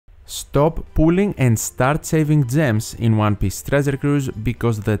Stop pulling and start saving gems in One Piece Treasure Cruise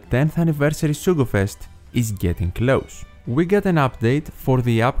because the 10th anniversary Sugofest is getting close. We got an update for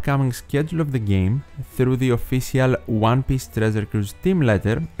the upcoming schedule of the game through the official One Piece Treasure Cruise team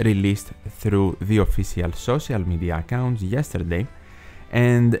letter released through the official social media accounts yesterday,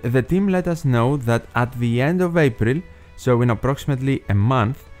 and the team let us know that at the end of April, so in approximately a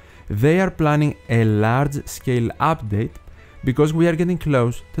month, they are planning a large-scale update because we are getting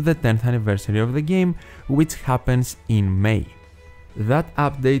close to the 10th anniversary of the game, which happens in May. That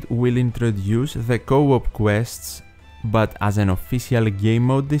update will introduce the co-op quests, but as an official game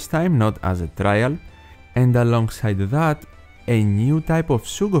mode this time, not as a trial, and alongside that, a new type of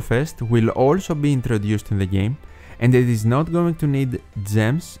Sugofest will also be introduced in the game, and it is not going to need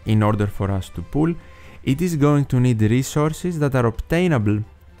gems in order for us to pull, it is going to need resources that are obtainable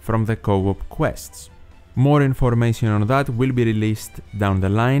from the co-op quests. More information on that will be released down the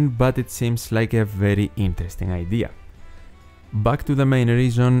line, but it seems like a very interesting idea. Back to the main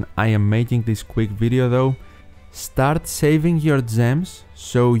reason I am making this quick video though. Start saving your gems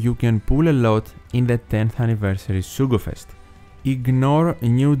so you can pull a lot in the 10th anniversary Sugofest. Ignore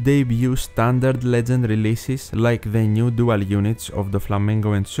new debut standard legend releases like the new dual units of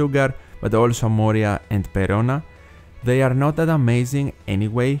Doflamingo and Sugar, but also Moria and Perona. They are not that amazing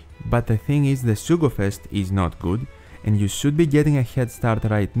anyway, but the thing is the Sugofest is not good, and you should be getting a head start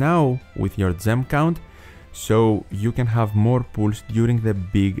right now with your gem count, so you can have more pulls during the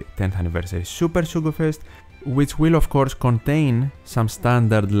big 10th anniversary Super Sugofest, which will of course contain some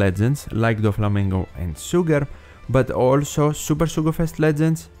standard legends like Doflamingo and Sugar, but also Super Sugofest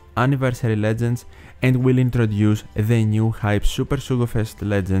legends, anniversary legends, and will introduce the new hype Super Sugofest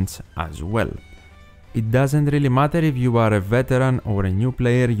legends as well. It doesn't really matter if you are a veteran or a new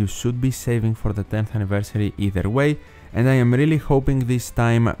player, you should be saving for the 10th anniversary either way, and I am really hoping this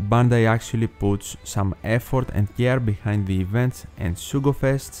time Bandai actually puts some effort and care behind the events and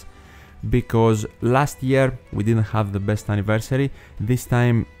Sugofests, because last year we didn't have the best anniversary. This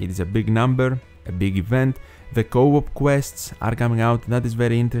time it is a big number, a big event, the co-op quests are coming out, that is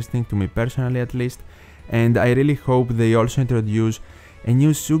very interesting to me personally at least, and I really hope they also introduce a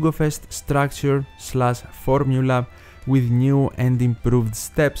new Sugofest structure / formula with new and improved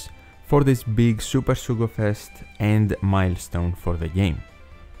steps for this big Super Sugofest and milestone for the game.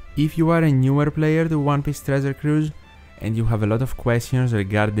 If you are a newer player to One Piece Treasure Cruise and you have a lot of questions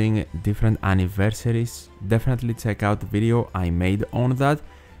regarding different anniversaries, definitely check out the video I made on that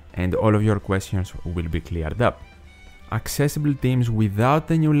and all of your questions will be cleared up. Accessible teams without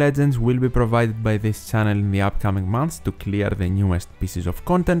the new legends will be provided by this channel in the upcoming months to clear the newest pieces of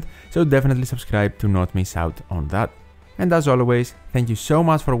content, so definitely subscribe to not miss out on that. And as always, thank you so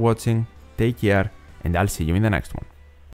much for watching, take care, and I'll see you in the next one.